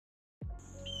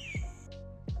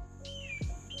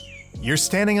You're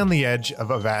standing on the edge of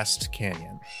a vast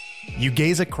canyon. You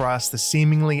gaze across the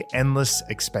seemingly endless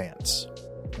expanse.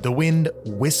 The wind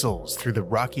whistles through the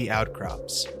rocky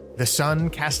outcrops. The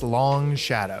sun casts long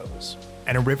shadows,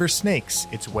 and a river snakes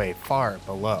its way far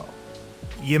below.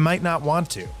 You might not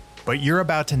want to, but you're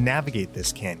about to navigate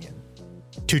this canyon.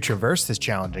 To traverse this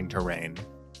challenging terrain,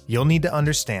 you'll need to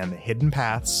understand the hidden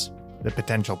paths, the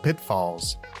potential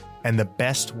pitfalls, and the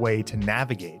best way to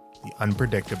navigate the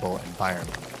unpredictable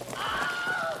environment.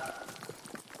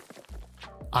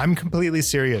 I'm completely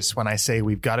serious when I say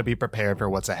we've got to be prepared for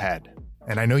what's ahead,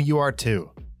 and I know you are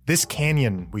too. This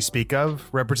canyon we speak of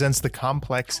represents the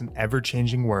complex and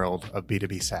ever-changing world of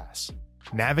B2B SaaS.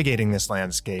 Navigating this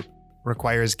landscape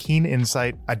requires keen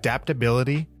insight,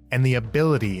 adaptability, and the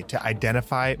ability to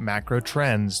identify macro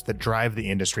trends that drive the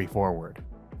industry forward.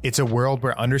 It's a world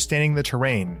where understanding the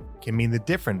terrain can mean the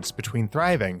difference between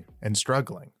thriving and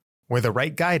struggling, where the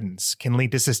right guidance can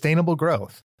lead to sustainable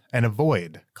growth and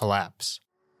avoid collapse.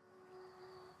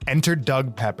 Enter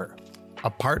Doug Pepper, a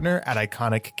partner at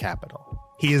ICONIQ Capital.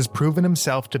 He has proven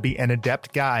himself to be an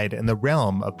adept guide in the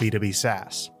realm of B2B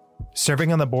SaaS,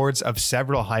 serving on the boards of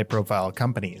several high-profile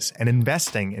companies and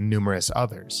investing in numerous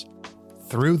others.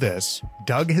 Through this,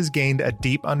 Doug has gained a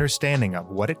deep understanding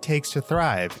of what it takes to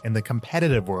thrive in the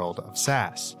competitive world of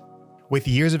SaaS. With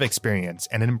years of experience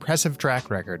and an impressive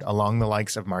track record along the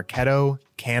likes of Marketo,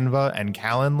 Canva, and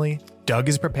Calendly, Doug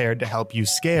is prepared to help you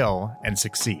scale and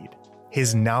succeed.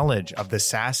 His knowledge of the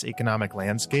SaaS economic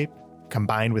landscape,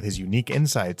 combined with his unique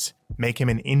insights, make him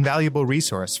an invaluable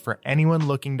resource for anyone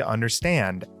looking to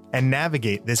understand and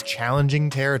navigate this challenging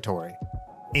territory.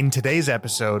 In today's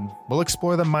episode, we'll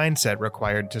explore the mindset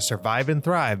required to survive and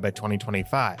thrive by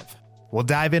 2025. We'll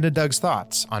dive into Doug's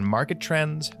thoughts on market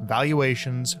trends,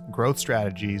 valuations, growth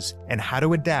strategies, and how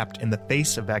to adapt in the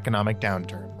face of economic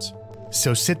downturns.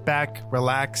 So sit back,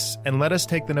 relax, and let us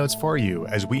take the notes for you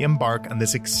as we embark on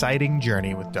this exciting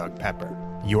journey with Doug Pepper,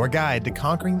 your guide to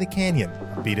conquering the canyon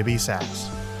of B2B SaaS.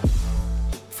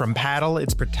 From Paddle,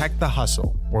 it's Protect the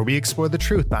Hustle, where we explore the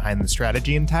truth behind the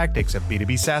strategy and tactics of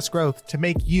B2B SaaS growth to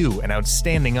make you an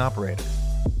outstanding operator.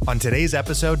 On today's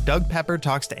episode, Doug Pepper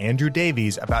talks to Andrew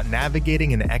Davies about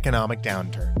navigating an economic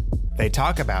downturn. They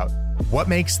talk about what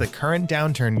makes the current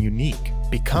downturn unique,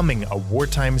 becoming a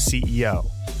wartime CEO,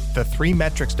 the 3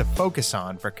 metrics to focus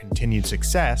on for continued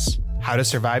success, how to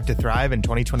survive to thrive in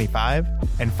 2025,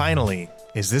 and finally,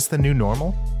 is this the new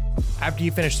normal? After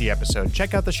you finish the episode,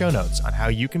 check out the show notes on how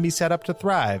you can be set up to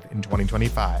thrive in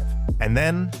 2025. And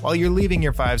then, while you're leaving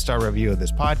your 5-star review of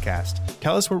this podcast,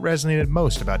 tell us what resonated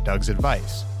most about Doug's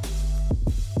advice.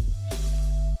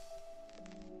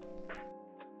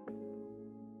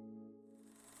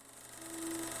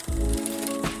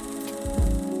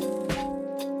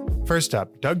 First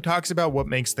up, Doug talks about what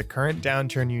makes the current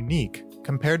downturn unique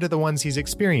compared to the ones he's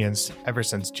experienced ever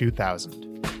since 2000.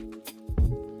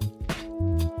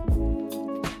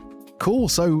 Cool.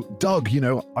 So, Doug,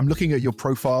 I'm looking at your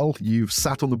profile. You've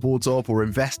sat on the boards of or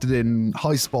invested in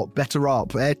HighSpot, BetterUp,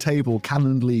 Airtable,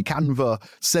 Calendly, Canva,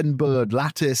 Sendbird,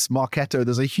 Lattice, Marketo.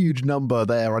 There's a huge number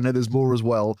there. I know there's more as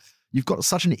well. You've got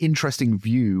such an interesting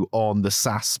view on the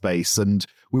SaaS space, and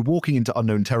we're walking into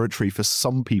unknown territory for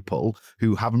some people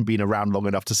who haven't been around long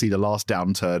enough to see the last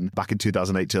downturn back in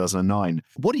 2008, 2009.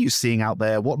 What are you seeing out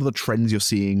there? What are the trends you're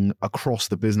seeing across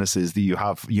the businesses that you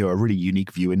have a really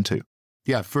unique view into?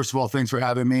 Yeah, first of all, thanks for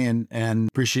having me and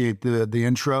appreciate the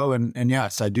intro. And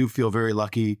yes, I do feel very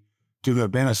lucky to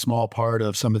have been a small part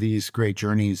of some of these great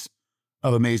journeys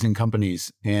of amazing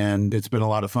companies. And it's been a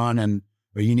lot of fun and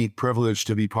a unique privilege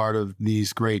to be part of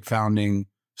these great founding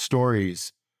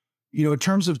stories. In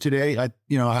terms of today, I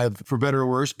have, for better or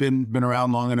worse, been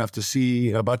around long enough to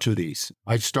see a bunch of these.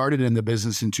 I started in the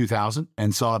business in 2000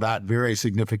 and saw that very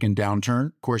significant downturn.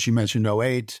 Of course, you mentioned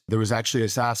 2008. There was actually a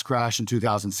SaaS crash in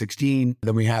 2016.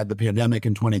 Then we had the pandemic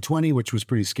in 2020, which was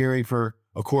pretty scary for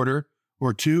a quarter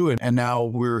or two. And now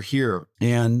we're here.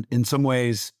 And in some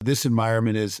ways, this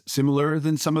environment is similar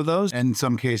than some of those. And in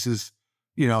some cases,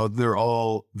 they're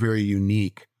all very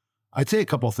unique. I'd say a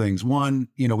couple of things. One,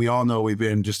 we all know we've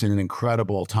been just in an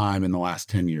incredible time in the last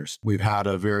 10 years. We've had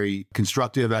a very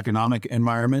constructive economic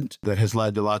environment that has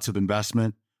led to lots of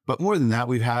investment. But more than that,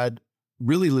 we've had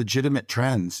really legitimate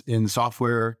trends in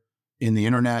software, in the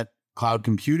internet, cloud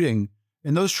computing.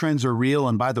 And those trends are real.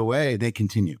 And by the way, they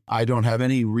continue. I don't have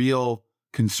any real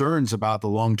concerns about the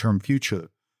long-term future.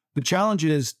 The challenge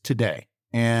is today.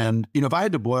 And, if I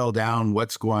had to boil down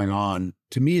what's going on,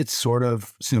 to me, it's sort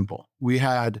of simple. We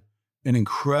had an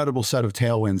incredible set of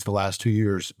tailwinds the last 2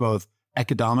 years, both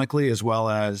economically as well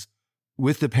as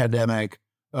with the pandemic,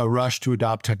 a rush to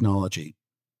adopt technology.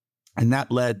 And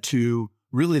that led to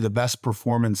really the best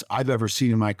performance I've ever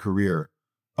seen in my career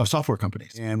of software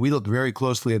companies. And we looked very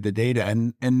closely at the data,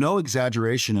 and no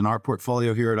exaggeration, in our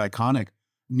portfolio here at ICONIQ,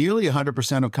 nearly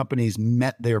 100% of companies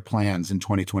met their plans in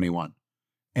 2021.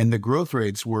 And the growth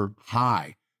rates were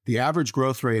high. The average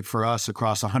growth rate for us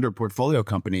across 100 portfolio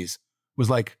companies was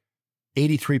like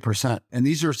 83%. And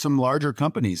these are some larger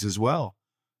companies as well.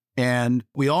 And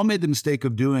we all made the mistake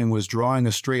of doing was drawing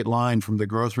a straight line from the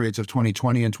growth rates of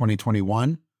 2020 and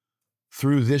 2021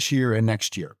 through this year and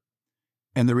next year.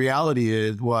 And the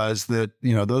reality was that,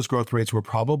 those growth rates were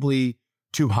probably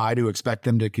too high to expect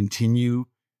them to continue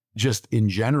just in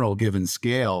general, given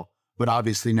scale. But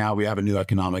obviously now we have a new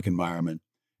economic environment.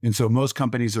 And so most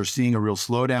companies are seeing a real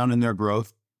slowdown in their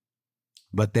growth,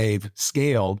 but they've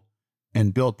scaled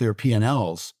and built their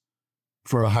P&Ls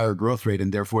for a higher growth rate,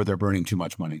 and therefore they're burning too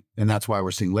much money. And that's why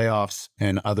we're seeing layoffs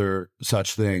and other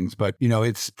such things. But,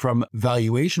 it's from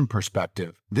valuation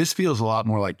perspective, this feels a lot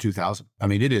more like 2000. I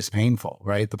mean, it is painful,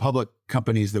 right? The public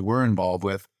companies that we're involved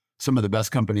with, some of the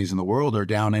best companies in the world, are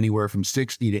down anywhere from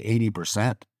 60 to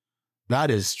 80%. That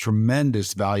is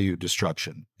tremendous value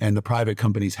destruction. And the private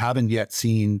companies haven't yet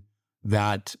seen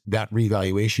that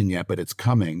revaluation yet, but it's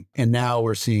coming. And now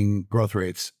we're seeing growth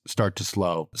rates start to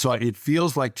slow. So it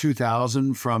feels like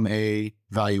 2000 from a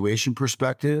valuation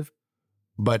perspective,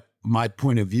 but my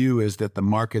point of view is that the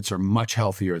markets are much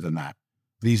healthier than that.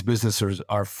 These businesses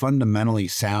are fundamentally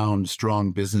sound,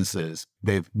 strong businesses.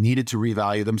 They've needed to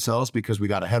revalue themselves because we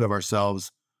got ahead of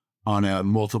ourselves on a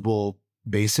multiple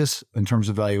basis in terms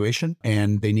of valuation,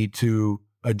 and they need to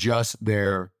adjust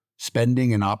their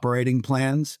spending and operating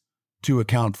plans to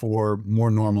account for more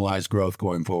normalized growth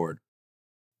going forward.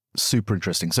 Super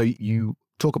interesting. So you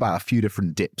talk about a few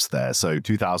different dips there. So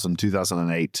 2000,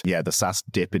 2008, the SaaS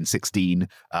dip in 16,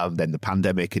 then the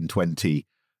pandemic in 20,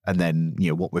 and then,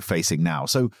 what we're facing now.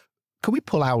 So can we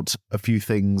pull out a few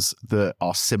things that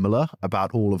are similar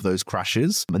about all of those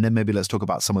crashes? And then maybe let's talk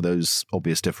about some of those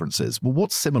obvious differences. Well,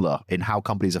 what's similar in how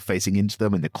companies are facing into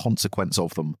them and the consequence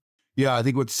of them? Yeah, I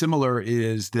think what's similar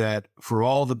is that for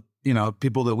all the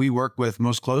people that we work with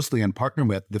most closely and partner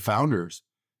with, the founders,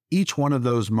 each one of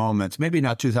those moments, maybe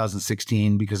not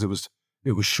 2016 because it was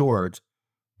short,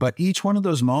 but each one of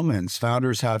those moments,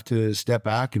 founders have to step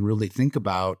back and really think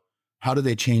about how do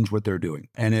they change what they're doing.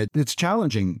 And it's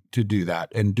challenging to do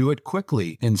that and do it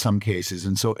quickly in some cases.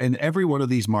 And so in every one of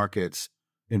these markets,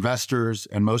 investors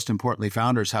and most importantly,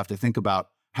 founders have to think about,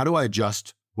 how do I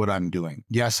adjust what I'm doing?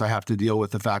 Yes, I have to deal with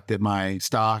the fact that my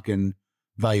stock and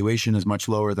valuation is much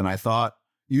lower than I thought.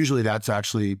 Usually that's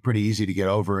actually pretty easy to get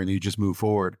over and you just move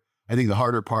forward. I think the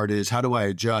harder part is, how do I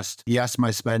adjust, yes, my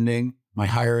spending, my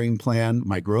hiring plan,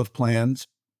 my growth plans?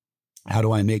 How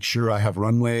do I make sure I have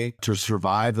runway to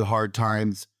survive the hard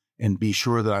times and be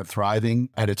sure that I'm thriving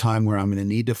at a time where I'm going to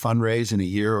need to fundraise in a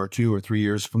year or 2 or 3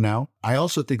 years from now? I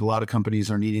also think a lot of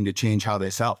companies are needing to change how they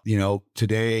sell.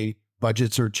 Today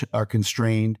budgets are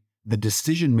constrained. The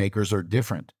decision makers are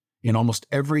different. In almost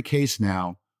every case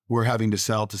now, we're having to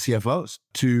sell to CFOs,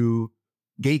 to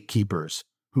gatekeepers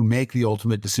who make the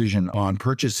ultimate decision on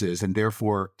purchases. And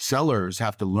therefore, sellers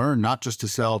have to learn not just to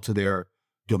sell to their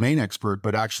domain expert,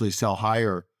 but actually sell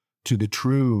higher to the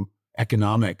true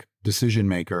economic decision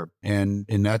maker. And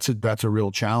that's a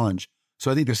real challenge.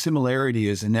 So I think the similarity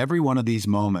is in every one of these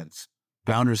moments,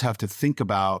 founders have to think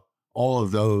about all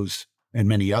of those and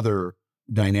many other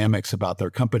dynamics about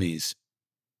their companies.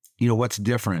 What's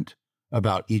different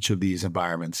about each of these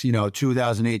environments?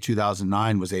 2008,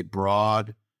 2009 was a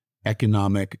broad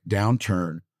economic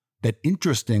downturn that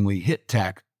interestingly hit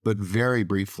tech, but very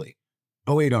briefly.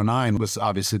 08, 09 was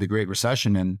obviously the Great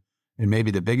Recession and maybe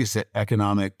the biggest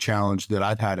economic challenge that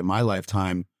I've had in my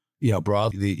lifetime,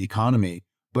 broadly the economy.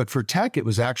 But for tech, it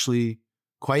was actually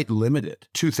quite limited.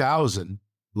 2000,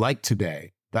 like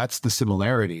today, that's the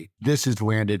similarity. This has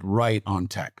landed right on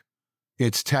tech.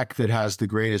 It's tech that has the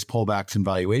greatest pullbacks in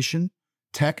valuation.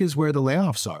 Tech is where the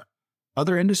layoffs are.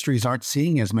 Other industries aren't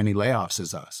seeing as many layoffs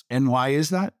as us. And why is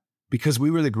that? Because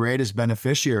we were the greatest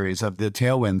beneficiaries of the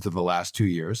tailwinds of the last 2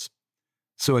 years.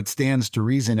 So it stands to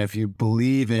reason, if you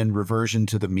believe in reversion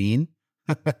to the mean,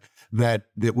 that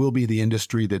will be the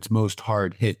industry that's most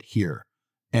hard hit here.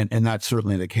 And that's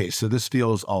certainly the case. So this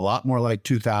feels a lot more like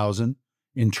 2000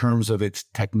 in terms of its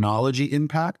technology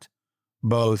impact,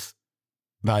 both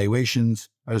valuations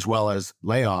as well as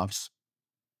layoffs.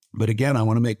 But again, I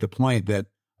want to make the point that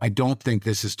I don't think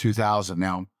this is 2000.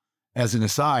 Now, as an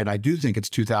aside, I do think it's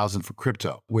 2000 for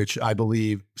crypto, which I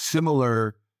believe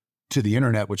similar to the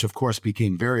internet, which of course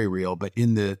became very real. But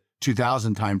in the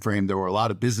 2000 timeframe, there were a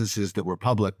lot of businesses that were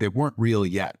public that weren't real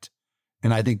yet.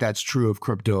 And I think that's true of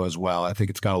crypto as well. I think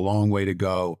it's got a long way to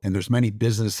go. And there's many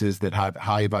businesses that have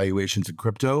high valuations in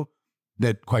crypto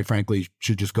that, quite frankly,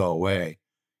 should just go away.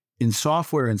 In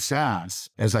software and SaaS,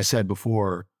 as I said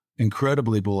before,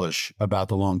 incredibly bullish about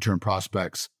the long-term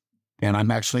prospects. And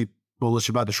I'm actually bullish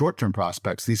about the short-term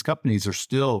prospects. These companies are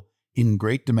still in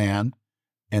great demand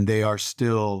and they are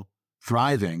still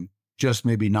thriving, just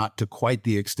maybe not to quite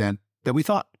the extent that we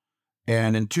thought.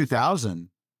 And in 2000,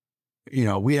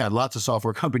 we had lots of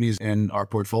software companies in our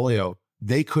portfolio.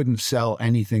 They couldn't sell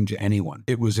anything to anyone.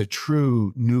 It was a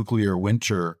true nuclear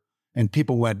winter. And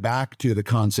people went back to the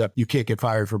concept, you can't get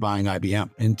fired for buying IBM.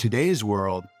 In today's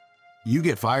world, you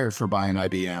get fired for buying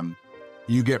IBM.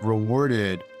 You get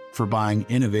rewarded for buying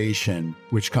innovation,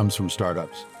 which comes from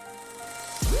startups.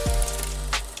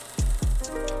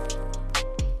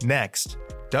 Next,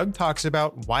 Doug talks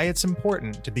about why it's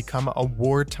important to become a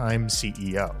wartime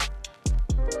CEO.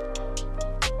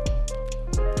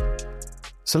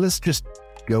 So let's just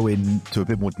go into a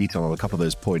bit more detail on a couple of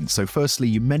those points. So firstly,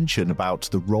 you mentioned about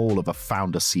the role of a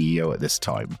founder CEO at this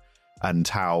time and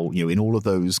how, in all of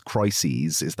those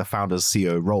crises, is the founder's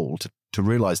CEO role to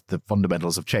realize the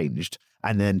fundamentals have changed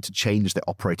and then to change their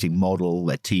operating model,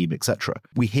 their team, etc.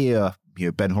 We hear,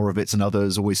 Ben Horowitz and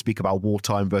others always speak about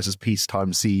wartime versus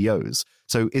peacetime CEOs.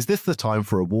 So is this the time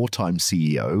for a wartime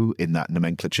CEO in that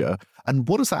nomenclature? And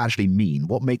what does that actually mean?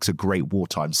 What makes a great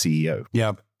wartime CEO?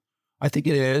 Yeah, I think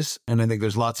it is. And I think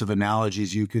there's lots of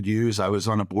analogies you could use. I was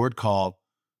on a board call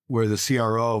where the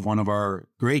CRO of one of our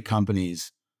great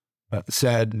companies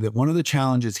said that one of the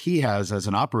challenges he has as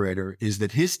an operator is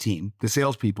that his team, the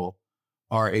salespeople,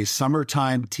 are a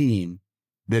summertime team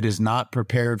that is not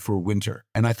prepared for winter.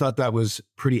 And I thought that was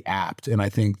pretty apt. And I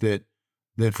think that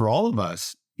for all of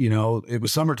us, it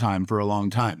was summertime for a long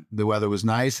time. The weather was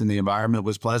nice and the environment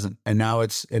was pleasant. And now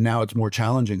it's more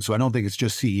challenging. So I don't think it's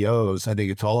just CEOs. I think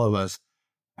it's all of us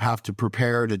have to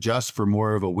prepare and adjust for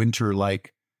more of a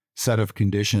winter-like set of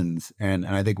conditions. And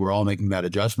I think we're all making that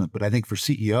adjustment. But I think for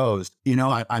CEOs,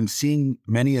 I'm seeing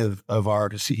many of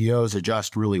our CEOs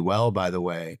adjust really well, by the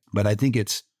way. But I think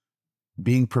it's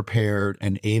being prepared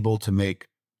and able to make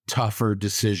tougher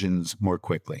decisions more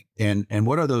quickly. And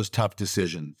what are those tough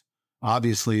decisions?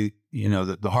 Obviously,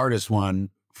 the hardest one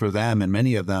for them and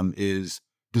many of them is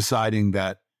deciding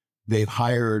that they've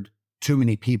hired too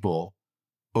many people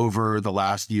over the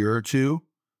last year or two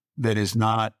that does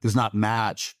not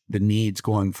match the needs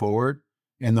going forward.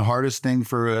 And the hardest thing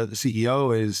for a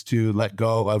CEO is to let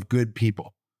go of good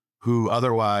people who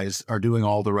otherwise are doing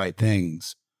all the right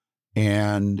things.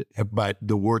 But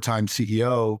the wartime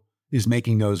CEO is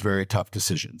making those very tough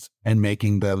decisions and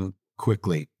making them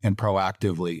quickly and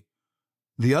proactively.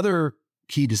 The other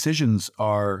key decisions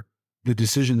are the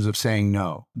decisions of saying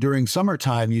no. During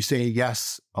summertime, you say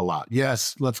yes a lot.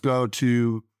 Yes, let's go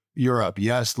to Europe.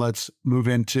 Yes, let's move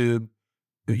into,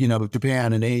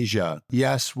 Japan and Asia.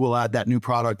 Yes, we'll add that new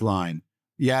product line.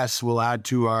 Yes, we'll add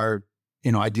to our,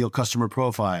 ideal customer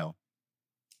profile.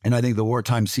 And I think the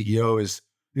wartime CEO is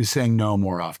saying no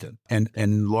more often and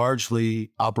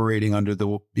largely operating under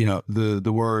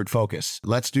the word focus.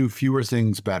 Let's do fewer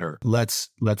things better. Let's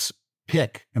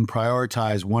pick and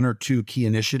prioritize one or two key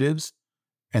initiatives.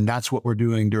 And that's what we're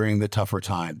doing during the tougher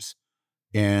times.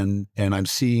 And I'm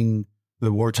seeing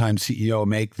the wartime CEO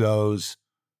make those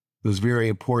very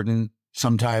important,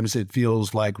 sometimes it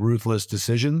feels like ruthless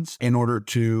decisions in order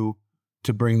to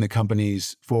bring the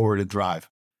companies forward and thrive.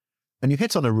 And you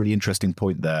hit on a really interesting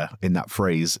point there in that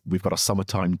phrase. We've got a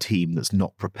summertime team that's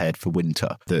not prepared for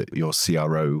winter that your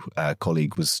CRO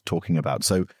colleague was talking about.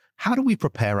 So how do we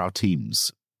prepare our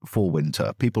teams for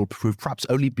winter? People who've perhaps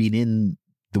only been in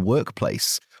the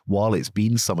workplace while it's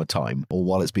been summertime or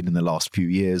while it's been in the last few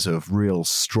years of real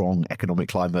strong economic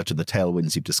climate and the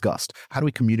tailwinds you've discussed. How do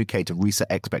we communicate and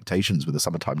reset expectations with a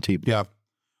summertime team? Yeah.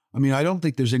 I mean, I don't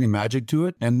think there's any magic to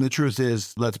it. And the truth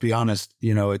is, let's be honest,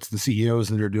 it's the CEOs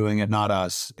that are doing it, not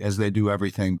us, as they do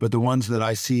everything. But the ones that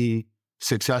I see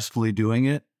successfully doing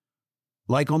it,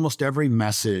 like almost every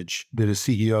message that a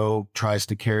CEO tries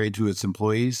to carry to its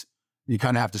employees, you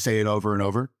kind of have to say it over and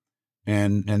over.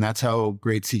 And that's how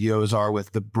great CEOs are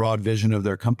with the broad vision of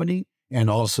their company. And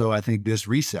also, I think this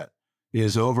reset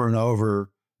is over and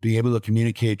over being able to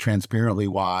communicate transparently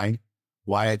why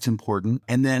it's important.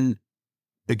 And then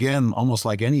again, almost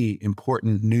like any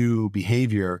important new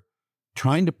behavior,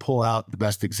 trying to pull out the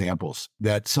best examples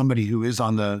that somebody who is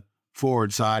on the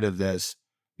forward side of this,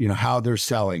 how they're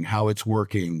selling, how it's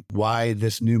working, why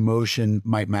this new motion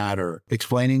might matter,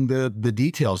 explaining the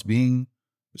details, being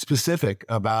specific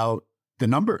about the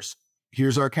numbers.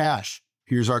 Here's our cash.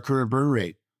 Here's our current burn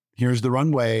rate. Here's the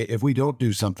runway if we don't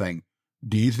do something.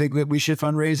 Do you think that we should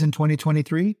fundraise in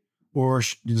 2023? Or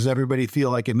does everybody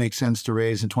feel like it makes sense to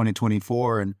raise in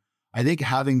 2024? And I think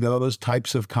having those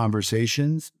types of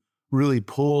conversations really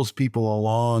pulls people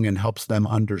along and helps them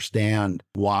understand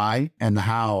why and the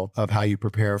how of how you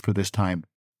prepare for this time.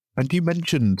 And you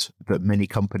mentioned that many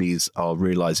companies are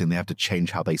realizing they have to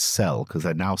change how they sell because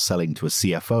they're now selling to a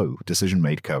CFO decision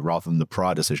maker rather than the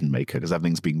prior decision maker because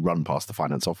everything's being run past the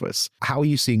finance office. How are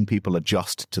you seeing people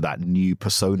adjust to that new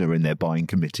persona in their buying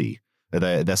committee? Are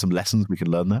there some lessons we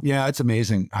can learn there? Yeah, it's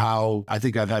amazing how I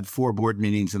think I've had 4 board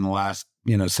meetings in the last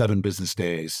 7 business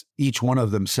days, each one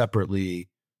of them separately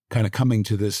kind of coming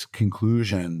to this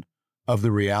conclusion of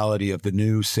the reality of the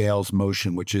new sales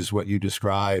motion, which is what you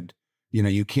described.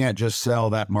 You can't just sell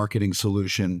that marketing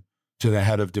solution to the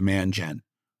head of demand gen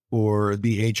or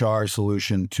the HR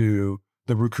solution to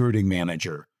the recruiting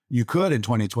manager. You could in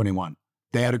 2021.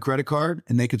 They had a credit card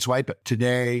and they could swipe it.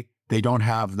 Today, they don't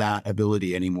have that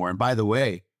ability anymore. And by the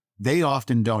way, they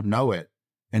often don't know it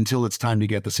until it's time to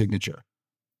get the signature.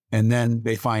 And then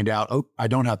they find out, oh, I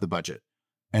don't have the budget.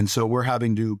 And so we're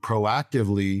having to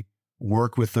proactively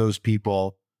work with those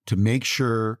people to make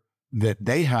sure that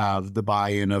they have the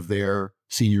buy-in of their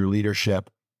senior leadership.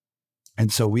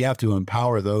 And so we have to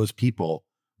empower those people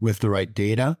with the right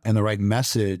data and the right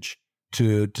message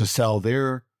to sell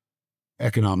their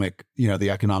economic, the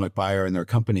economic buyer in their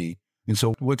company. And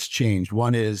so what's changed?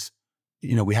 One is,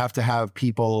 we have to have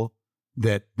people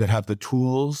that have the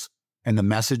tools and the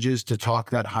messages to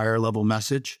talk that higher level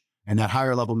message. And that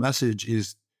higher level message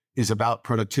is about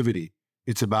productivity.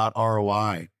 It's about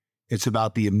ROI. It's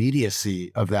about the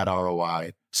immediacy of that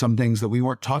ROI, some things that we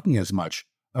weren't talking as much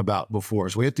about before.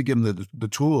 So we have to give them the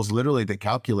tools, literally the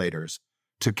calculators,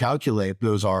 to calculate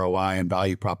those ROI and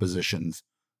value propositions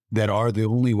that are the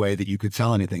only way that you could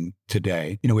sell anything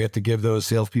today. We have to give those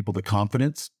salespeople the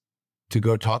confidence to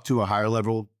go talk to a higher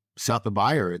level the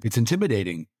buyer. It's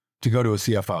intimidating to go to a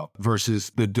CFO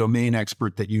versus the domain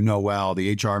expert that well,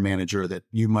 the HR manager that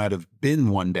you might have been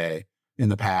one day in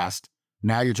the past.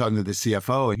 Now you're talking to the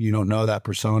CFO and you don't know that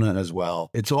persona as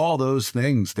well. It's all those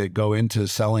things that go into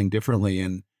selling differently.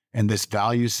 And this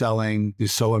value selling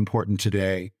is so important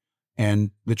today. And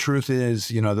the truth is,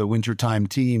 the wintertime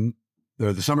team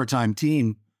or the summertime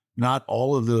team, not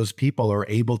all of those people are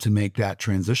able to make that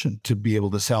transition to be able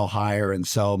to sell higher and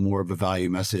sell more of a value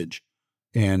message.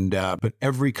 And, but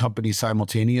every company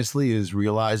simultaneously is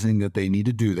realizing that they need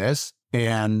to do this.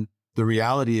 And the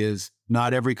reality is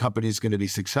not every company is going to be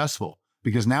successful.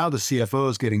 Because now the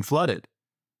CFO is getting flooded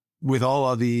with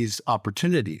all of these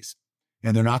opportunities,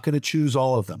 and they're not going to choose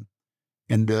all of them.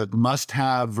 And the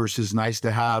must-have versus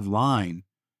nice-to-have line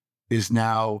is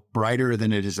now brighter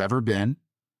than it has ever been,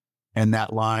 and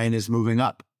that line is moving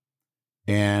up.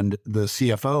 And the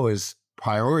CFO is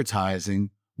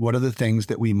prioritizing what are the things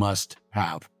that we must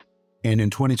have. And in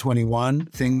 2021,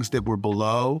 things that were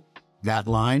below that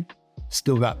line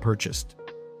still got purchased.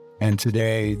 And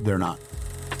today, they're not.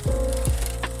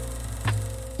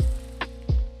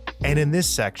 And in this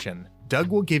section, Doug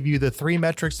will give you the 3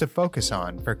 metrics to focus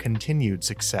on for continued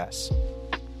success.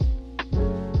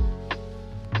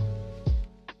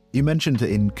 You mentioned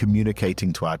that in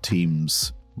communicating to our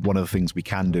teams, one of the things we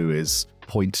can do is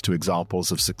point to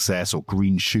examples of success or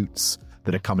green shoots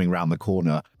that are coming around the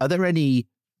corner. Are there any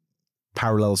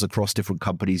parallels across different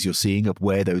companies you're seeing of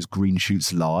where those green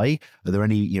shoots lie? Are there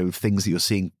any, things that you're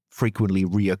seeing frequently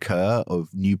reoccur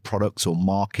of new products or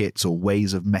markets or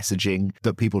ways of messaging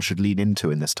that people should lean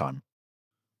into in this time?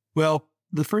 Well,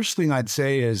 the first thing I'd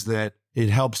say is that it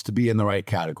helps to be in the right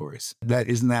categories.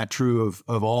 Isn't that true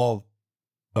of all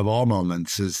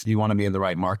moments? Is you want to be in the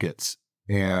right markets.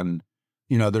 And,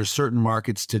 there's certain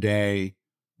markets today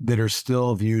that are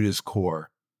still viewed as core,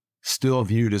 still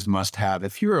viewed as must have.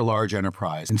 If you're a large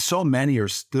enterprise, and so many are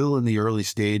still in the early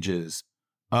stages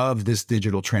of this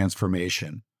digital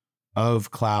transformation,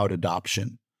 of cloud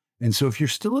adoption. And so if you're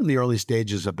still in the early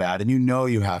stages of that and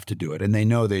you have to do it and they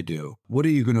know they do, what are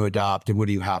you going to adopt and what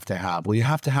do you have to have? Well, you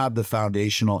have to have the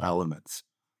foundational elements.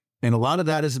 And a lot of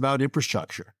that is about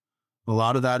infrastructure. A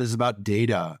lot of that is about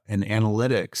data and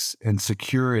analytics and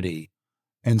security.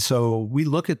 And so we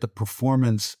look at the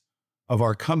performance of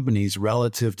our companies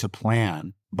relative to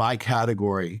plan by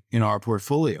category in our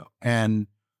portfolio. And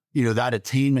that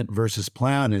attainment versus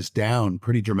plan is down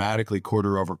pretty dramatically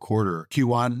quarter over quarter.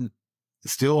 Q1,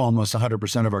 still almost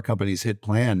 100% of our companies hit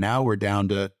plan. Now we're down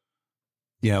to,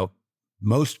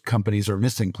 most companies are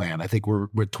missing plan. I think we're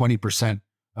 20%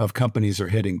 of companies are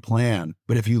hitting plan.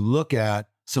 But if you look at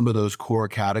some of those core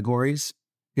categories,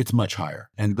 it's much higher.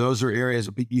 And those are areas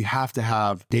you have to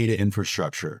have data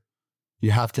infrastructure.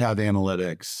 You have to have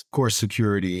analytics, of course,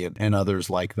 security, and others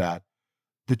like that.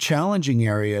 The challenging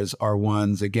areas are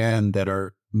ones, again, that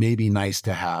are maybe nice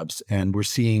to haves. And we're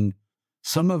seeing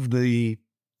some of the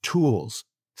tools,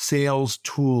 sales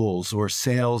tools or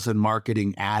sales and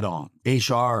marketing add-on,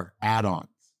 HR add-ons,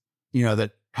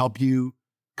 that help you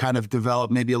kind of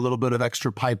develop maybe a little bit of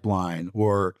extra pipeline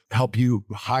or help you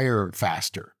hire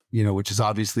faster, which is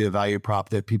obviously a value prop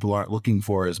that people aren't looking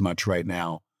for as much right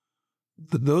now.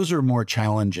 Those are more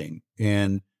challenging.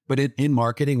 But in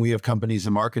marketing, we have companies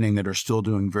in marketing that are still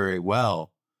doing very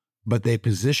well, but they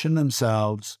position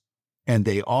themselves and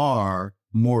they are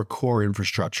more core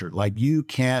infrastructure. Like you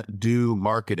can't do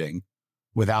marketing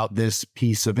without this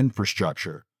piece of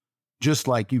infrastructure, just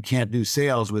like you can't do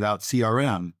sales without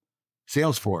CRM,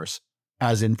 Salesforce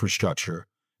as infrastructure.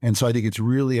 And so I think it's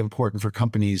really important for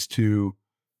companies to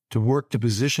work to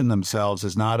position themselves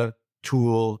as not a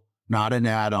tool, not an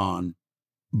add-on,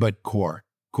 but core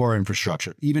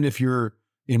infrastructure. Even if you're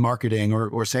in marketing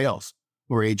or sales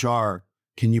or HR,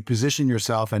 can you position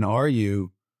yourself and are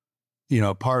you,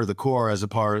 part of the core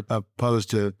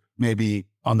opposed to maybe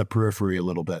on the periphery a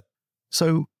little bit?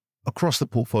 So across the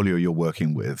portfolio you're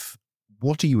working with,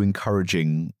 what are you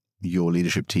encouraging your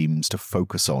leadership teams to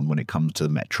focus on when it comes to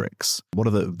metrics? What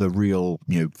are the real,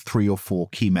 3 or 4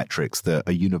 key metrics that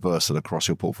are universal across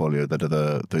your portfolio that are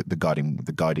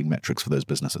the guiding metrics for those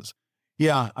businesses?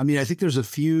 Yeah, I think there's a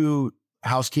few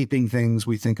housekeeping things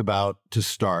we think about to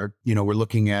start. We're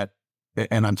looking at,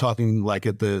 and I'm talking like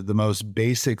at the most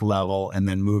basic level and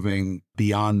then moving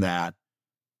beyond that.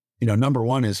 Number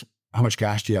one is how much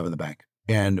cash do you have in the bank?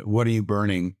 And what are you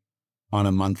burning on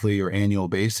a monthly or annual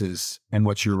basis? And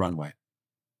what's your runway?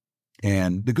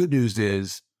 And the good news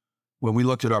is when we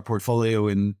looked at our portfolio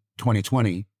in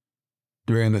 2020,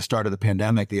 during the start of the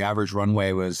pandemic, the average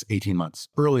runway was 18 months.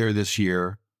 Earlier this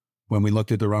year, when we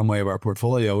looked at the runway of our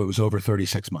portfolio, it was over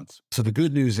 36 months. So the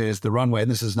good news is the runway,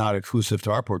 and this is not exclusive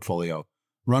to our portfolio,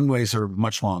 runways are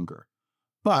much longer.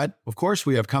 But of course,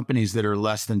 we have companies that are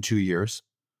less than 2 years.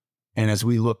 And as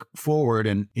we look forward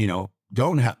and,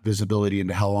 don't have visibility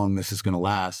into how long this is going to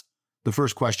last, the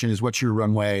first question is, what's your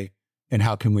runway and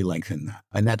how can we lengthen that?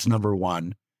 And that's number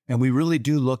one. And we really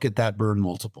do look at that burn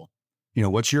multiple.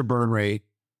 What's your burn rate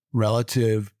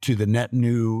relative to the net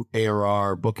new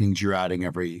ARR bookings you're adding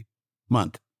every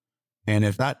month? And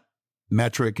if that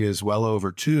metric is well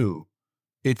over 2,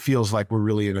 it feels like we're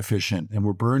really inefficient and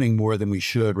we're burning more than we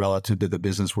should relative to the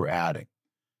business we're adding.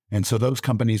 And so those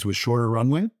companies with shorter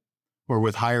runway or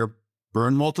with higher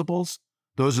burn multiples,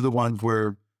 those are the ones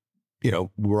where,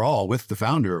 we're all, with the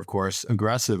founder, of course,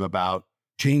 aggressive about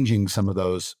changing some of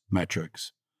those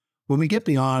metrics. When we get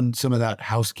beyond some of that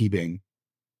housekeeping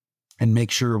and make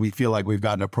sure we feel like we've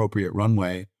got an appropriate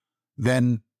runway,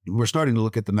 then we're starting to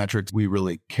look at the metrics we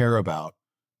really care about.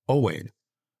 Oh, wait.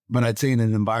 But I'd say in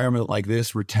an environment like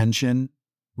this, retention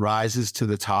rises to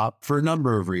the top for a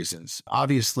number of reasons.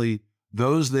 Obviously,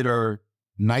 those that are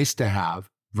nice to have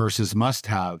versus must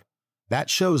have, that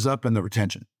shows up in the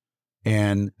retention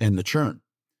and the churn.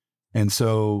 And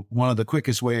so one of the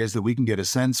quickest ways that we can get a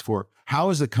sense for how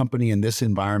is a company in this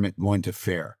environment going to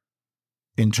fare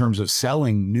in terms of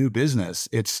selling new business,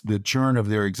 it's the churn of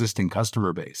their existing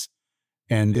customer base.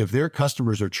 And if their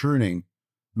customers are churning,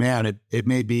 man, it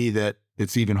may be that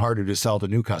it's even harder to sell to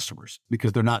new customers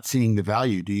because they're not seeing the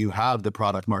value. Do you have the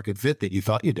product market fit that you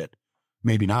thought you did?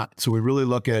 Maybe not. So we really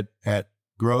look at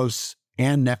gross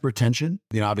and net retention.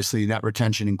 Obviously net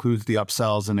retention includes the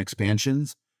upsells and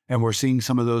expansions, and we're seeing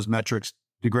some of those metrics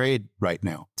degrade right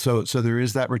now. So there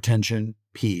is that retention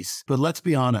piece. But let's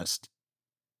be honest,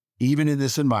 even in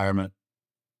this environment,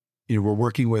 we're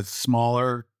working with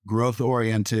smaller,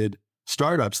 growth-oriented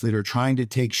startups that are trying to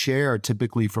take share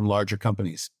typically from larger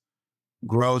companies.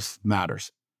 Growth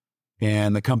matters.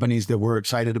 And the companies that we're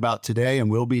excited about today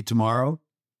and will be tomorrow,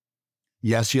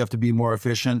 yes, you have to be more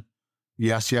efficient.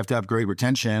 Yes, you have to have great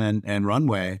retention and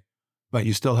runway, but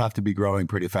you still have to be growing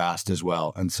pretty fast as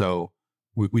well. And so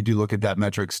we do look at that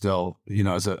metric still,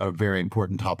 as a very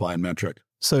important top-line metric.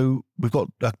 So we've got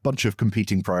a bunch of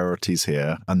competing priorities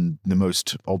here, and the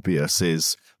most obvious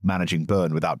is managing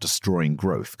burn without destroying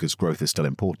growth, because growth is still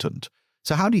important.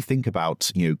 So how do you think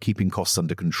about, keeping costs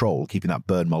under control, keeping that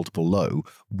burn multiple low,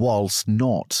 whilst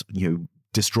not,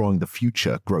 destroying the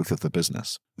future growth of the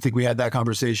business? I think we had that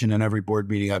conversation in every board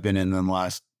meeting I've been in the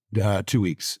last 2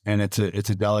 weeks, and it's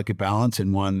a delicate balance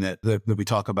and one that we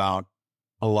talk about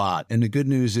a lot. And the good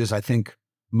news is, I think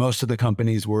most of the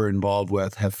companies we're involved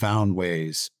with have found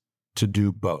ways to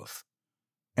do both.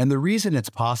 And the reason it's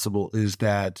possible is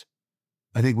that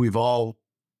I think we've all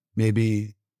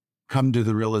maybe come to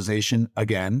the realization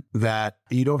again that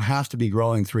you don't have to be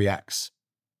growing 3x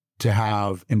to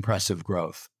have impressive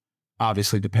growth.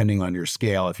 Obviously, depending on your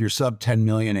scale, if you're sub 10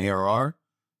 million ARR,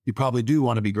 you probably do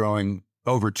want to be growing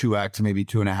over 2x, maybe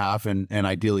 2.5, and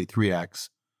ideally 3x.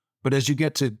 But as you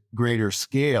get to greater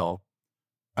scale,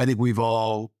 I think we've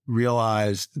all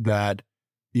realized that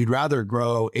you'd rather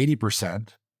grow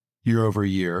 80% year over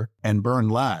year and burn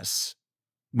less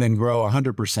than grow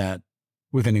 100%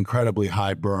 with an incredibly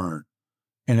high burn.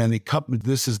 And then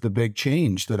this is the big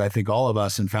change that I think all of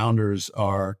us and founders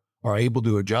are able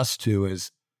to adjust to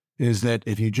is that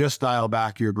if you just dial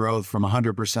back your growth from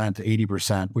 100% to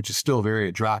 80%, which is still very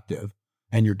attractive,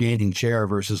 and you're gaining share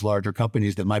versus larger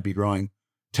companies that might be growing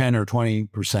 10 or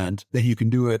 20%, then you can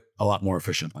do it a lot more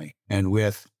efficiently. And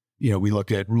with, we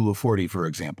looked at rule of 40, for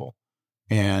example,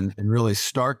 and really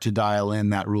start to dial in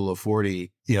that rule of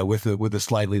 40, with a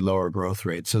slightly lower growth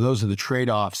rate. So those are the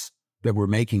trade-offs that we're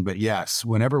making. But yes,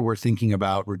 whenever we're thinking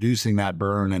about reducing that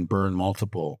burn and burn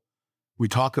multiple, we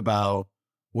talk about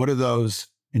what are those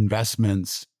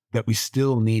investments that we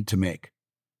still need to make.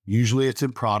 Usually it's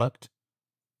in product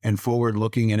and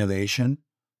forward-looking innovation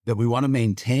that we want to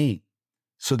maintain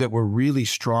so that we're really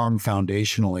strong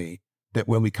foundationally, that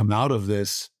when we come out of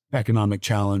this economic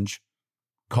challenge,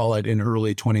 call it in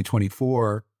early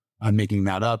 2024, I'm making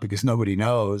that up because nobody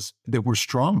knows, that we're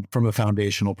strong from a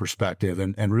foundational perspective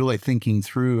and really thinking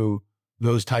through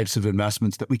those types of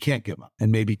investments that we can't give up.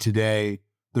 And maybe today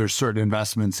there's certain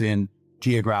investments in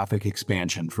geographic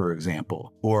expansion, for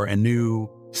example, or a new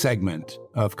segment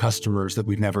of customers that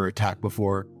we've never attacked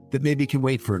before that maybe can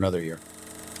wait for another year.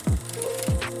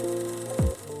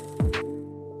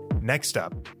 Next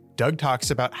up, Doug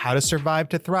talks about how to survive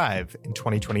to thrive in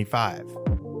 2025.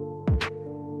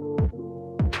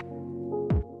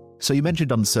 So you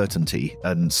mentioned uncertainty,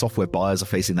 and software buyers are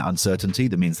facing that uncertainty.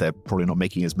 That means they're probably not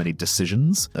making as many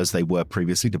decisions as they were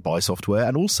previously to buy software.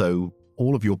 And also,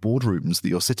 all of your boardrooms that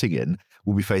you're sitting in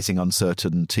will be facing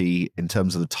uncertainty in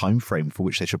terms of the time frame for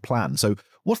which they should plan. So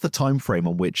what's the time frame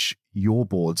on which your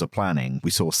boards are planning?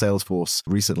 We saw Salesforce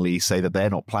recently say that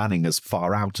they're not planning as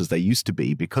far out as they used to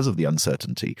be because of the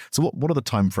uncertainty. So what are the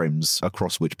time frames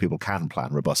across which people can plan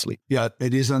robustly? Yeah,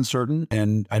 it is uncertain,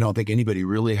 and I don't think anybody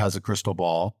really has a crystal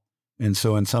ball. And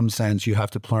so in some sense, you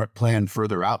have to plan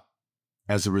further out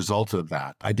as a result of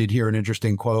that. I did hear an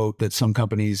interesting quote that some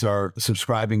companies are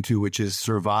subscribing to, which is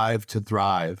survive to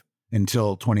thrive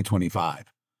until 2025.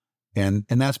 And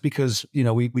that's because,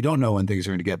 we don't know when things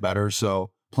are going to get better. So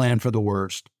plan for the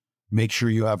worst, make sure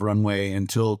you have runway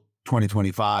until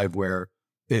 2025, where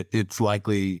it's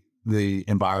likely the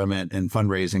environment and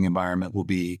fundraising environment will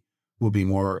be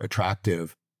more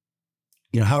attractive.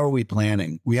 How are we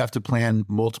planning? We have to plan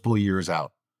multiple years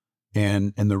out.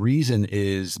 And the reason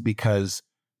is because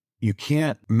you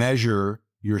can't measure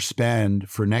your spend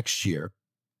for next year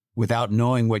without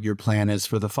knowing what your plan is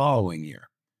for the following year,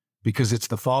 because it's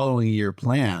the following year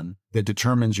plan that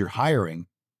determines your hiring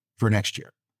for next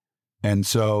year. And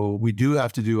so we do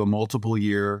have to do a multiple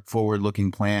year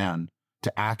forward-looking plan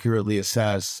to accurately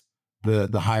assess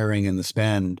the hiring and the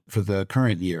spend for the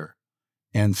current year.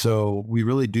 And so we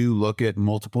really do look at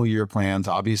multiple year plans.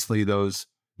 Obviously, those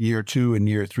year 2 and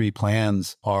year 3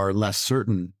 plans are less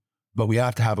certain, but we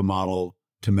have to have a model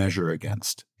to measure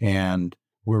against. And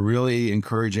we're really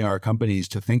encouraging our companies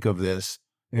to think of this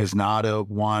as not a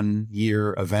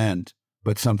 1-year event,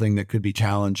 but something that could be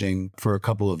challenging for a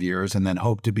couple of years, and then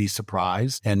hope to be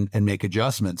surprised and make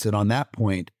adjustments. And on that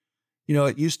point,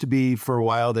 it used to be for a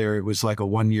while there, it was like a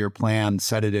 1-year plan,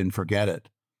 set it and forget it.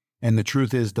 And the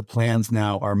truth is the plans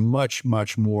now are much,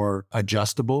 much more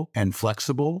adjustable and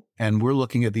flexible. And we're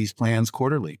looking at these plans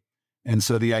quarterly. And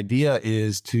so the idea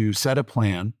is to set a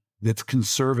plan that's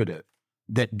conservative,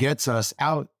 that gets us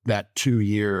out that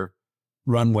 2-year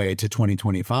runway to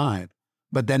 2025.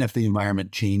 But then if the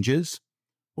environment changes,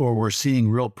 or we're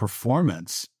seeing real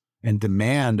performance and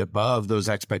demand above those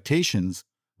expectations,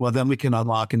 well, then we can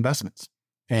unlock investments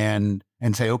and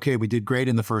say, okay, we did great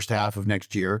in the first half of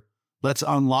next year. Let's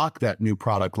unlock that new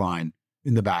product line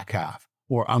in the back half,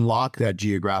 or unlock that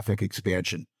geographic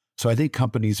expansion. So I think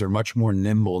companies are much more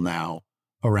nimble now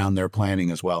around their planning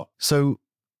as well. So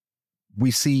we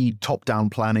see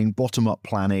top-down planning, bottom-up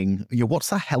planning.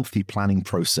 What's a healthy planning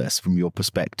process from your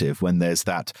perspective when there's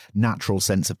that natural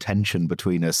sense of tension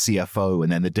between a CFO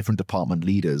and then the different department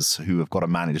leaders who have got to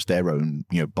manage their own,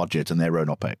 budget and their own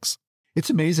OpEx? It's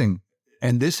amazing.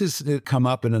 And this has come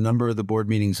up in a number of the board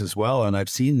meetings as well. And I've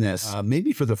seen this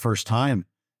maybe for the first time,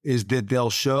 is that they'll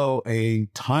show a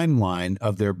timeline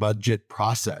of their budget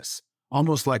process,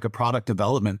 almost like a product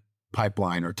development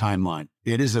pipeline or timeline.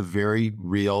 It is a very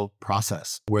real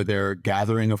process where they're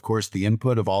gathering, of course, the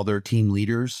input of all their team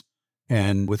leaders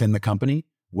and within the company.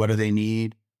 What do they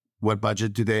need? What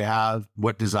budget do they have?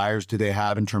 What desires do they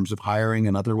have in terms of hiring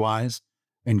and otherwise?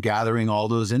 And gathering all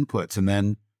those inputs and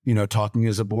then, talking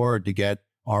as a board to get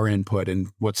our input and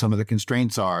what some of the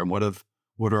constraints are and what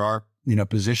are our,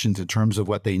 positions in terms of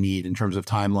what they need in terms of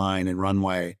timeline and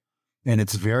runway. And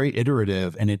it's very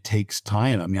iterative and it takes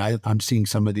time. I mean, I'm seeing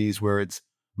some of these where it's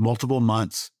multiple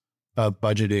months of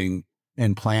budgeting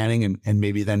and planning and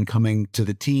maybe then coming to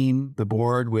the team, the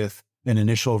board with an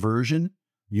initial version.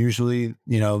 Usually,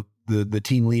 the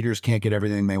team leaders can't get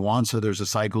everything they want. So there's a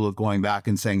cycle of going back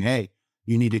and saying, hey,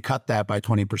 you need to cut that by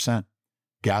 20%,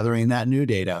 gathering that new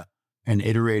data and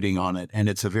iterating on it. And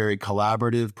it's a very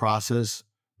collaborative process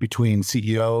between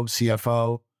CEO,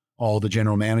 CFO, all the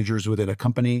general managers within a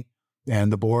company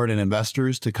and the board and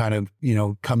investors to kind of,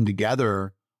 come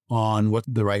together on what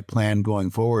the right plan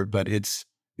going forward. But it's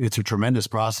a tremendous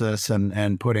process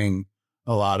and putting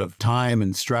a lot of time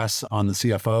and stress on the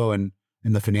CFO and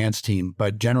the finance team.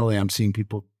 But generally, I'm seeing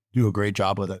people do a great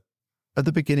job with it. At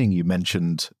the beginning, you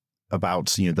mentioned about,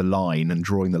 the line and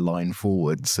drawing the line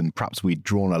forwards, and perhaps we'd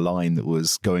drawn a line that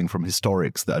was going from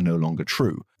historics that are no longer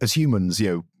true. As humans,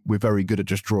 we're very good at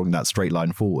just drawing that straight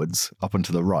line forwards up and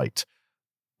to the right.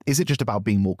 Is it just about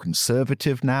being more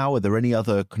conservative now? Are there any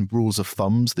other rules of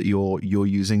thumbs that you're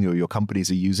using or your companies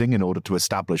are using in order to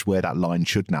establish where that line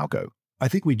should now go? I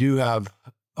think we do have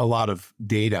a lot of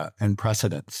data and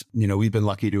precedents. We've been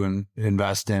lucky to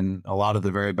invest in a lot of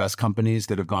the very best companies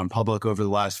that have gone public over the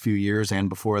last few years. And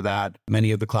before that,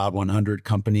 many of the Cloud 100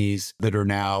 companies that are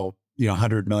now,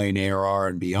 100 million ARR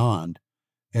and beyond.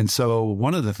 And so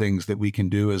one of the things that we can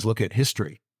do is look at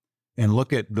history and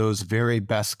look at those very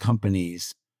best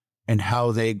companies and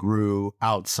how they grew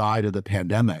outside of the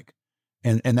pandemic.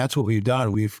 And that's what we've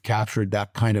done. We've captured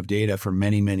that kind of data for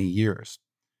many, many years.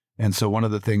 And so one of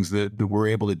the things that we're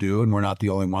able to do, and we're not the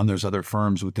only one, there's other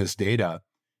firms with this data,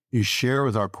 is share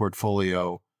with our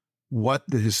portfolio what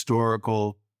the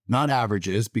historical, not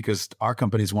averages, because our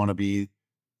companies want to be,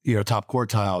 top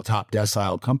quartile, top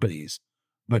decile companies,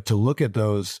 but to look at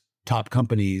those top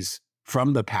companies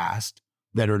from the past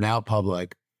that are now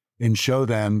public and show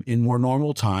them in more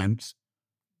normal times,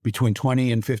 between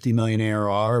 20 and 50 million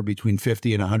ARR, or between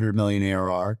 50 and 100 million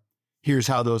ARR. Here's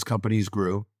how those companies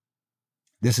grew.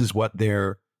 This is what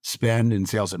their spend in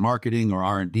sales and marketing or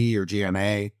R&D or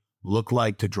G&A look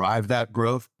like to drive that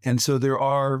growth. And so there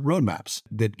are roadmaps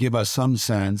that give us some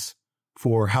sense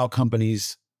for how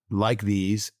companies like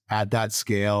these at that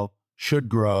scale should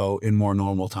grow in more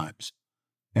normal times.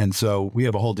 And so we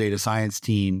have a whole data science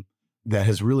team that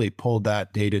has really pulled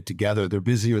that data together. They're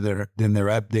busier than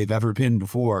they've ever been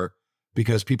before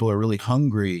because people are really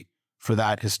hungry for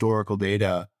that historical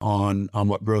data on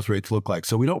what growth rates look like.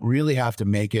 So we don't really have to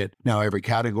make it. Now, every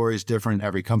category is different.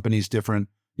 Every company is different.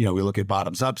 We look at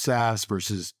bottoms up SaaS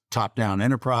versus top down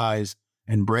enterprise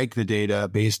and break the data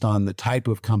based on the type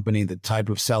of company, the type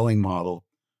of selling model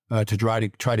to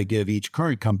try to give each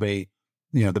current company,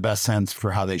 the best sense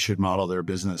for how they should model their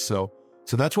business. So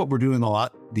that's what we're doing a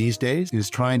lot these days, is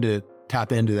trying to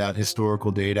tap into that historical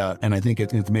data. And I think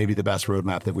it's maybe the best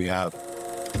roadmap that we have.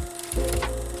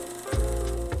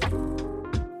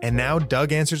 And now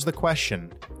Doug answers the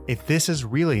question, if this is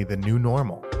really the new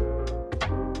normal.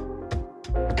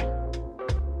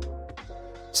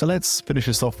 So let's finish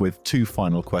this off with two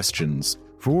final questions.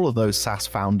 For all of those SaaS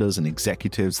founders and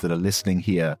executives that are listening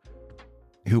here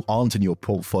who aren't in your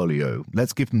portfolio,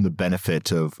 let's give them the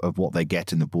benefit of what they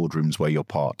get in the boardrooms where you're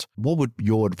part. What would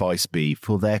your advice be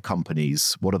for their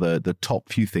companies? What are the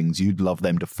top few things you'd love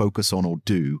them to focus on or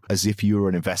do as if you were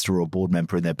an investor or board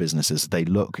member in their businesses? They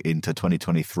look into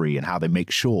 2023 and how they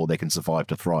make sure they can survive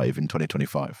to thrive in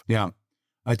 2025. Yeah,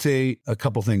 I'd say a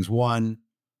couple things. One,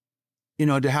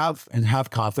 to have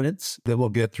confidence that we'll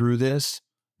get through this.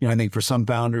 I think for some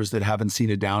founders that haven't seen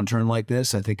a downturn like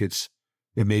this, I think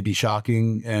it may be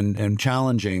shocking and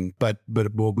challenging, but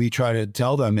what we try to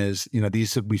tell them is,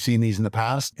 we've seen these in the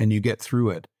past and you get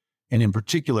through it. And in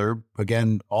particular,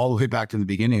 again, all the way back to the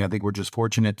beginning, I think we're just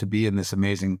fortunate to be in this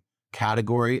amazing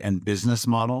category and business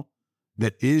model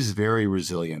that is very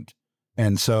resilient.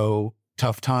 And so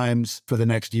tough times for the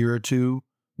next year or two,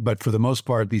 but for the most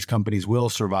part, these companies will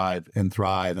survive and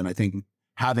thrive. And I think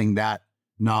having that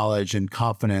knowledge and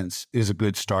confidence is a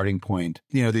good starting point.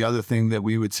 The other thing that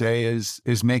we would say is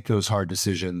make those hard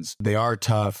decisions. They are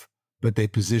tough, but they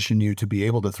position you to be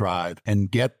able to thrive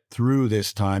and get through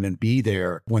this time and be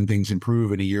there when things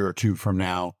improve in a year or two from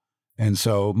now. And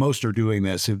so most are doing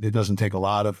this. It doesn't take a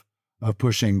lot of of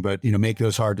pushing, but, make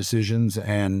those hard decisions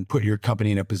and put your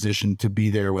company in a position to be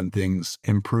there when things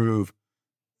improve.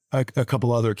 A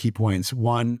couple other key points.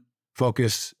 One,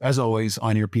 focus, as always,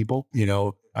 on your people.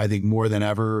 I think more than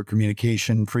ever,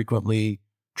 communication frequently,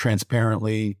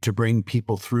 transparently, to bring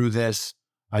people through this,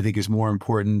 I think is more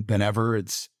important than ever.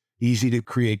 It's easy to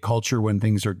create culture when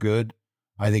things are good.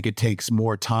 I think it takes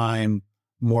more time,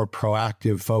 more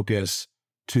proactive focus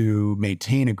to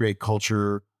maintain a great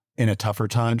culture in a tougher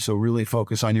time. So really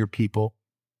focus on your people.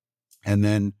 And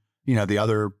then, the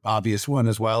other obvious one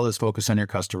as well is focus on your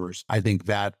customers. I think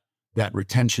that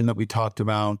retention that we talked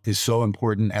about is so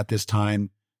important at this time,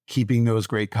 keeping those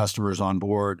great customers on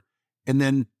board, and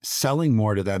then selling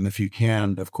more to them if you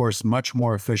can. Of course, much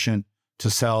more efficient to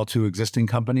sell to existing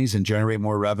companies and generate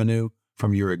more revenue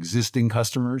from your existing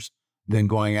customers than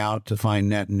going out to find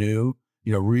net new.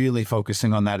 Really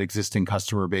focusing on that existing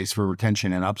customer base for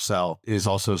retention and upsell is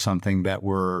also something that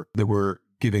we're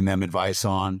giving them advice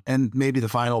on. And maybe the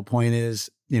final point is,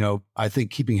 I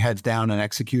think keeping heads down and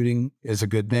executing is a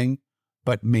good thing,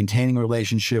 but maintaining a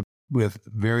relationship with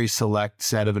very select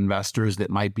set of investors that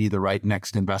might be the right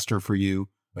next investor for you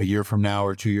a year from now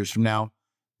or 2 years from now,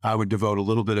 I would devote a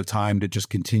little bit of time to just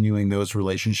continuing those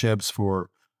relationships for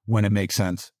when it makes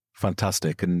sense.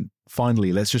 Fantastic. And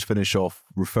finally, let's just finish off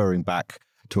referring back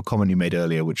to a comment you made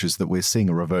earlier, which is that we're seeing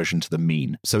a reversion to the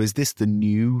mean. So is this the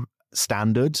new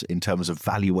standard in terms of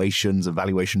valuations and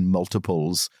valuation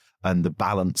multiples and the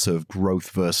balance of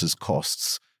growth versus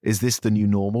costs? Is this the new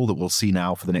normal that we'll see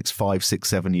now for the next 5, 6,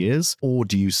 7 years? Or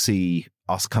do you see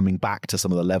us coming back to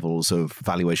some of the levels of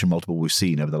valuation multiple we've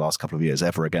seen over the last couple of years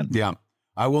ever again? Yeah,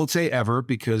 I won't say ever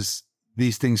because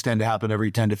these things tend to happen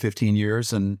every 10 to 15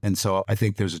 years. And so I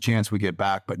think there's a chance we get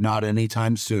back, but not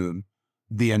anytime soon.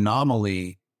 The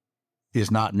anomaly is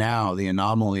not now. The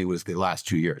anomaly was the last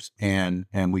 2 years. And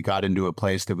we got into a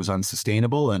place that was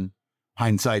unsustainable, and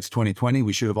hindsight's 2020.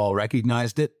 We should have all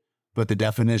recognized it. But the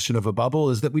definition of a bubble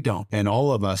is that we don't. And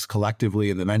all of us collectively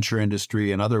in the venture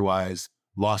industry and otherwise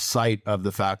lost sight of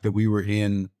the fact that we were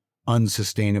in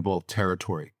unsustainable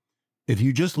territory. If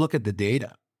you just look at the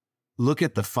data, look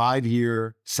at the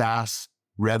 5-year SaaS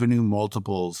revenue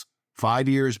multiples, 5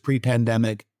 years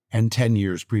pre-pandemic and 10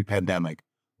 years pre-pandemic.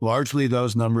 Largely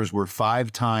those numbers were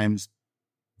 5 times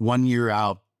 1 year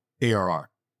out ARR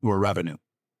or revenue.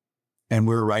 And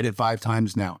we're right at 5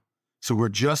 times now. So we're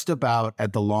just about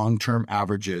at the long-term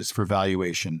averages for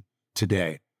valuation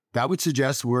today. That would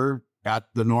suggest we're at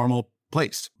the normal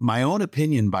place. My own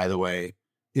opinion, by the way,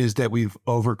 is that we've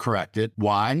overcorrected.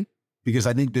 Why? Because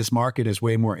I think this market is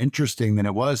way more interesting than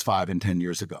it was 5 and 10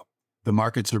 years ago. The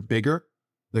markets are bigger,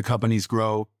 the companies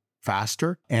grow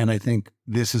faster, and I think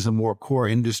this is a more core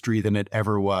industry than it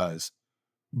ever was.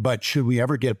 But should we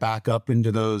ever get back up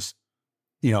into those,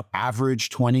 average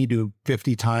 20 to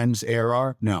 50 times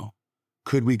ARR? No.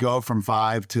 Could we go from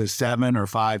 5 to 7 or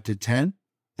 5 to 10?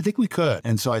 I think we could.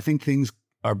 And so I think things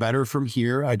are better from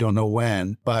here. I don't know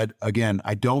when, but again,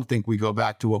 I don't think we go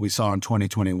back to what we saw in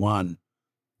 2021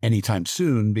 anytime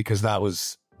soon, because that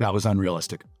was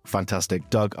unrealistic. Fantastic.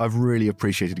 Doug, I've really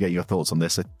appreciated getting your thoughts on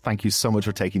this. Thank you so much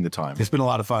for taking the time. It's been a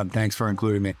lot of fun. Thanks for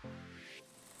including me.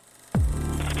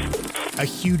 A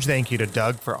huge thank you to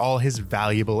Doug for all his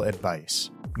valuable advice.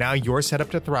 Now you're set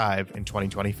up to thrive in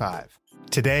 2025.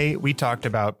 Today, we talked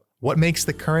about what makes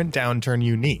the current downturn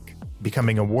unique,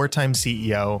 becoming a wartime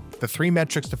CEO, the 3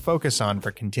 metrics to focus on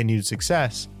for continued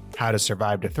success, how to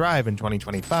survive to thrive in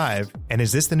 2025, and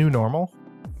is this the new normal?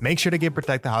 Make sure to give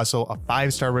Protect the Hustle a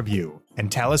 5-star review and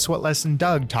tell us what lesson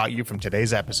Doug taught you from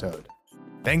today's episode.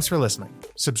 Thanks for listening.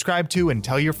 Subscribe to and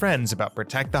tell your friends about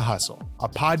Protect the Hustle, a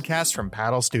podcast from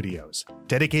Paddle Studios,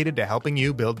 dedicated to helping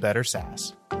you build better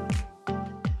SaaS.